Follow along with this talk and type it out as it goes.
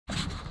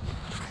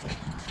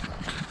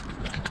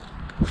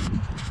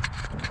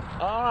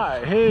All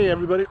right, hey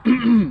everybody.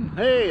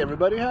 Hey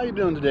everybody, how you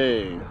doing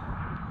today?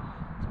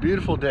 It's a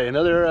beautiful day.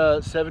 Another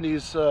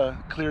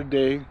 70s clear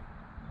day.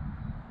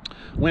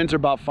 Winds are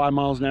about 5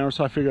 miles an hour,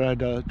 so I figured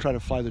I'd try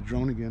to fly the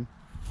drone again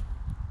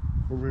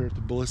over here at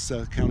the Bliss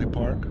County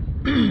Park.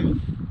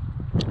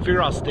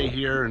 Figure I'll stay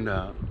here and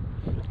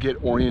get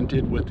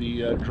oriented with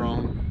the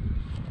drone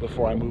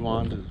before I move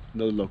on to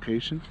another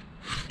location.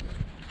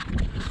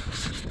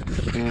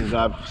 And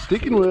I'm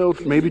thinking we'll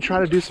maybe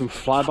try to do some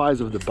flybys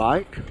of the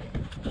bike.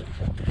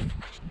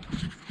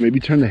 Maybe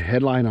turn the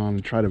headlight on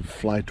and try to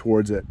fly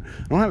towards it.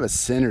 I don't have a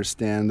center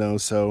stand though,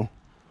 so,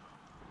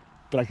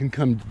 but I can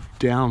come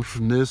down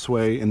from this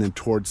way and then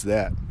towards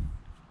that.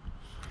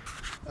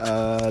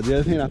 The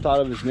other thing I thought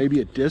of is maybe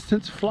a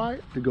distance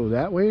flight to go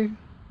that way.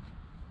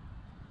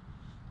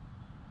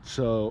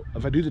 So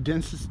if I do the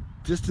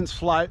distance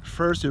flight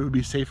first, it would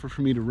be safer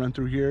for me to run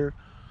through here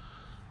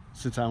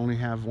since I only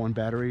have one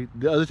battery.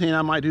 The other thing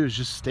I might do is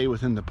just stay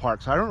within the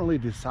park. So I don't really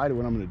decide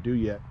what I'm gonna do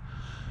yet.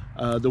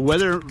 The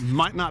weather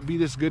might not be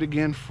this good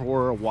again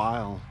for a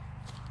while.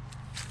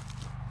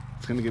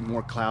 It's gonna get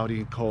more cloudy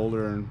and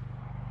colder and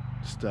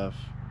stuff.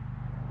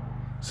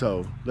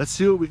 So let's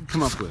see what we can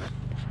come up with.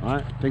 All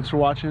right, thanks for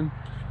watching.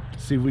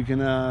 See if we can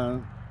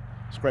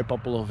scrape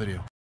up a little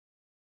video.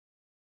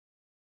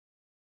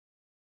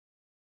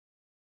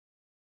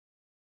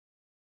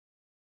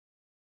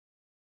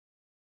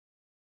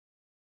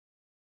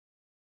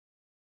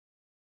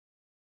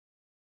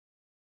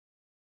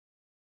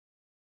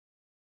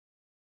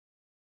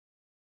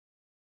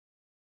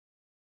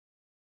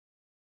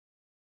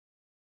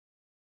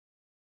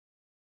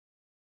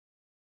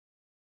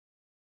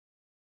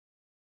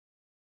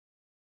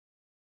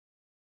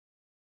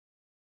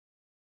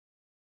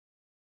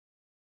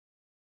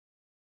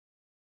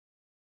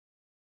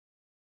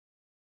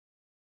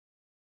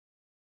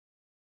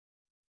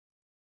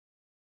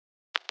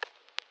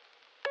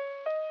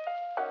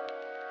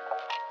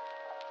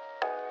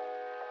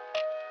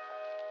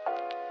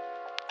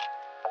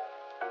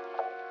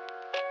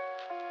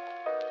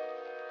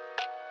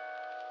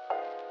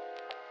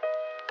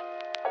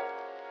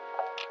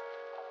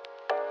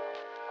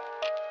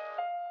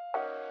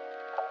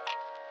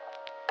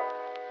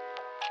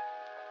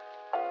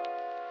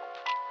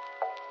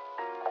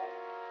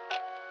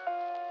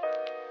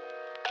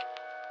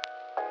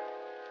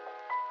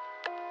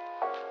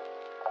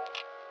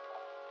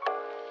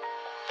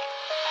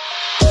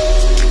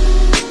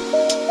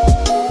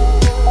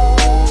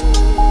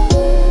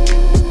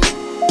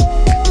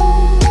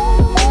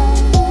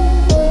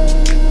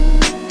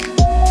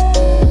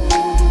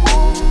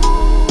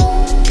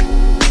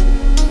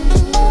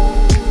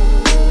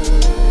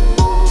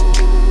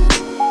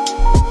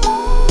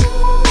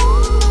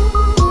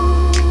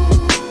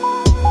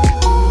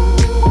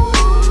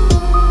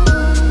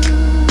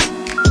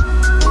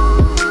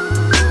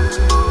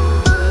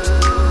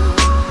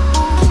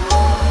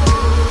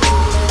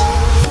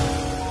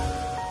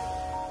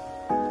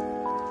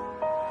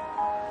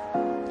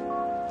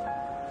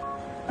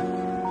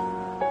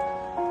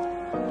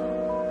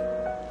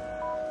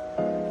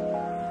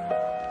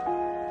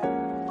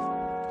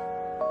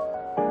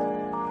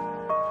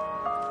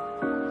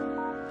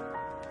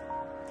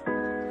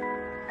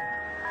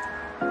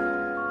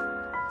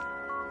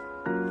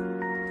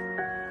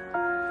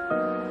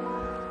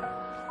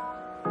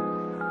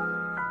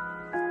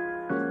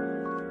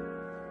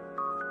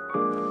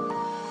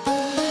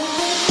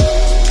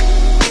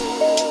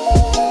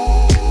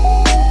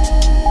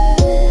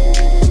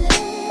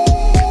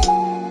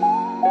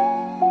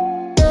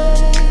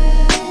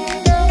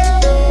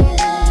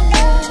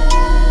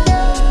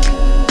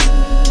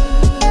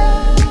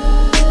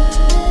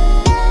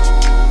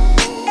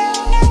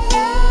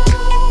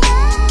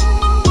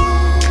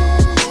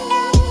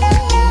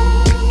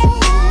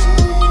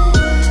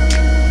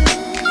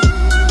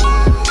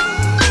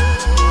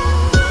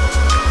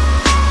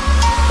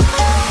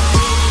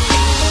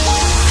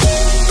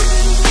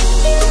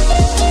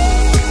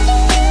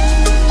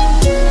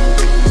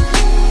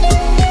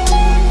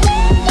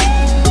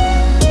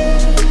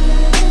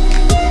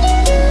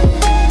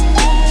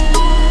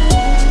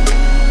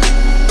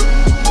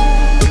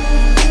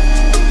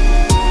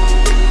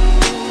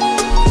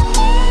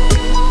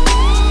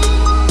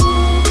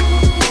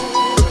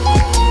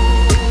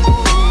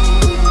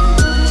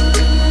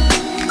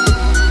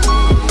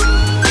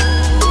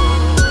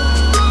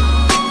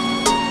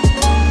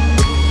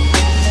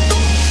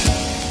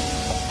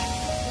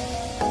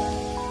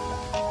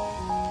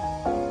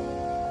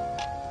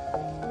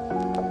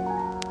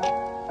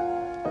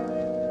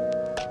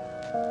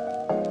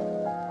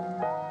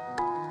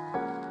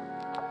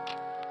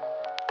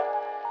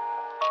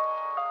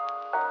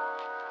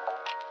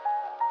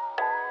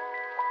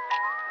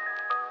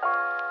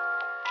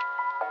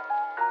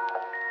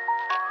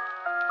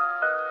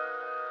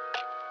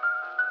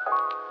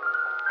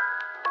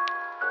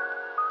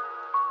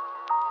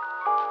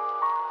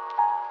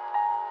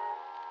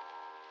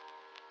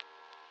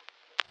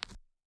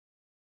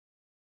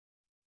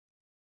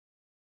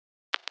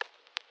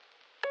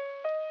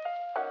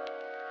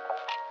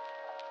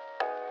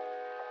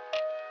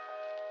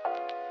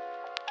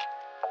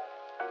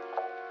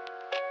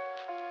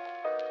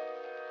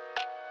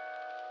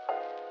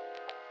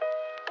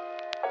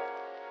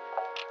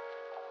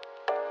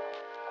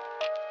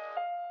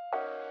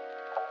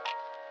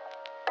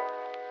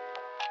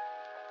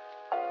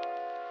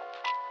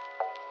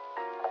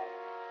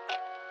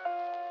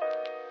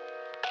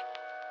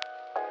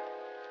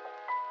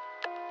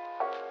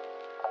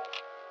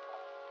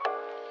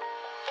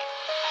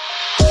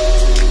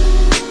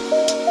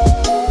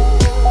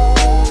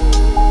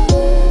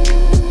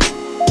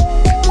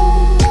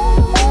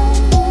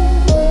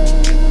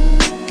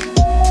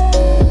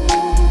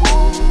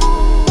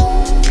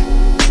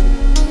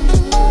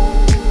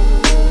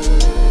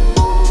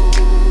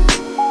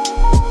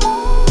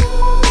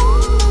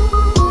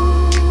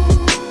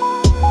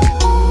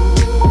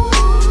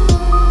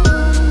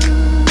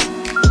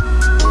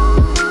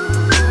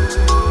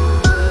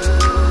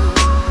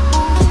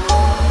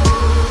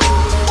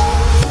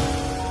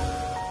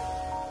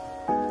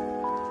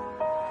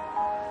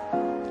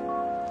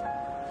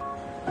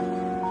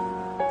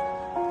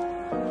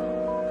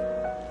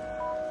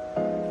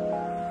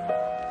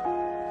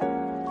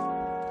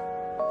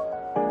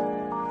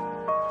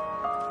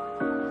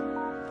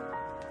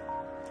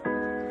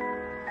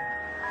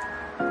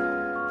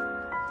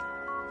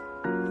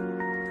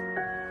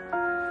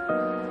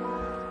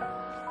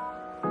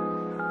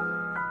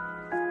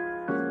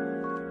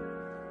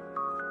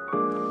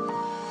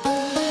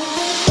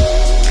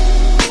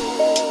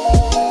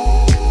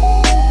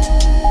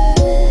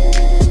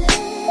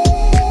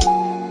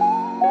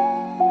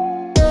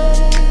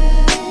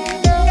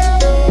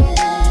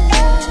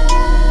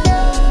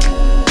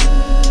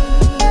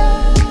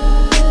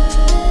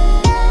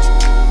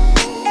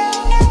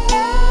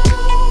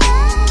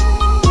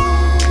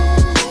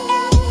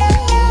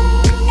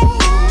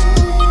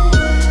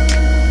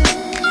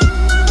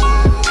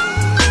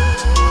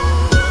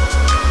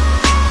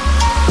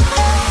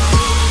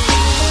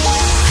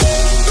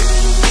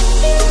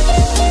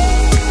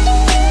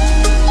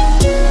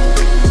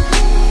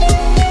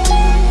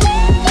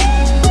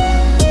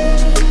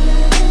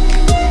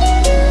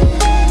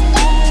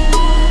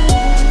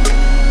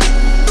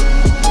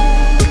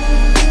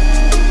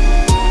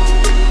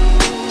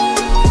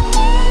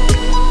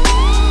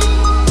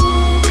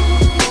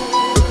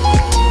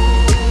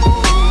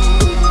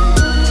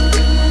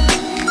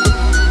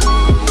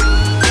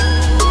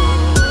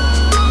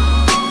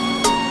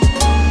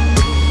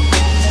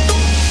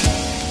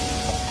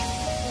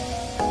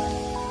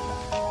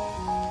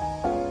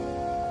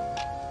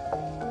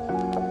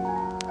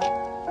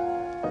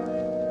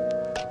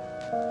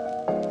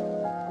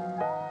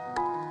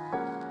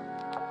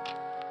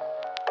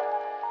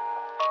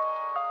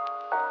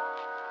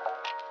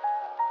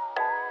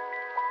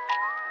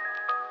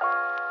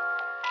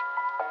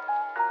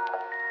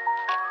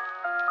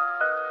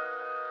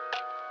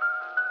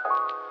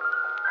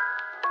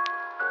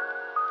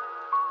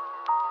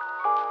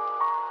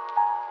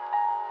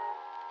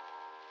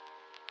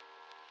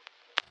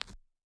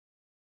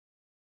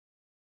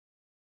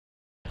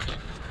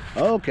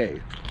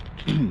 Okay.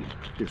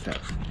 Here's that.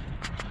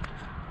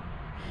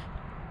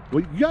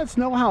 Well, you guys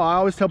know how I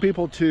always tell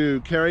people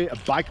to carry a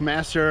Bike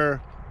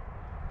Master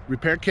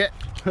repair kit?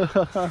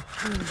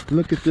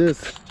 Look at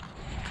this.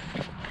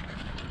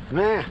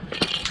 Man.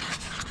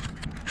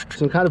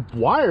 Some kind of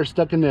wire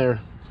stuck in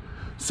there.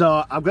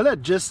 So I'm gonna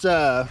just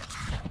so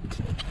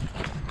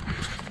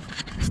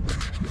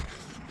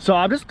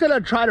I'm just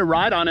gonna try to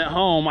ride on it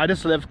home. I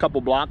just live a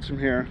couple blocks from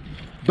here.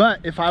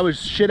 But if I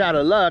was shit out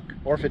of luck,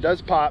 or if it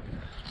does pop,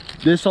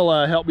 this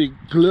will help me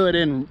glue it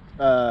in,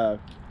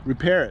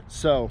 repair it.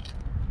 So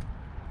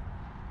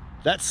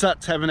that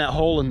sucks having that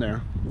hole in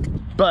there.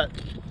 But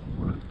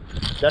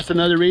that's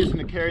another reason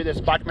to carry this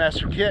Bike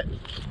Master kit.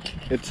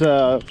 It's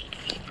I'm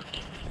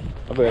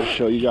gonna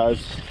show you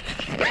guys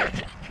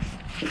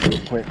real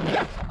quick.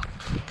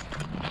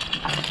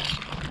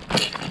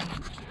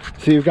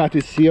 So you've got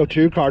these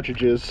CO2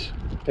 cartridges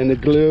and the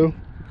glue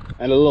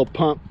and a little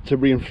pump to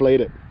reinflate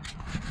it.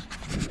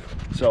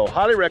 So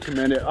highly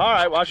recommend it. All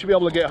right, well, I should be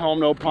able to get home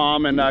no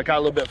problem, and got a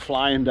little bit of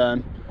flying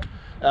done.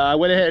 I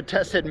went ahead and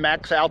tested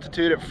max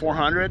altitude at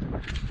 400.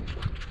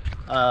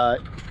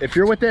 If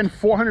you're within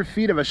 400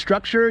 feet of a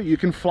structure, you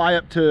can fly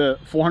up to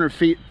 400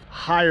 feet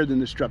higher than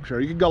the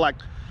structure. You can go like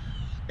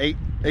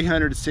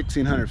 800 to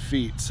 1600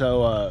 feet.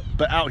 So,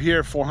 but out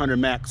here, 400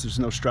 max, there's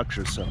no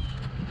structure. So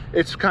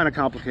it's kind of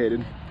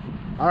complicated.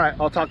 All right,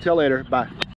 I'll talk to you later. Bye.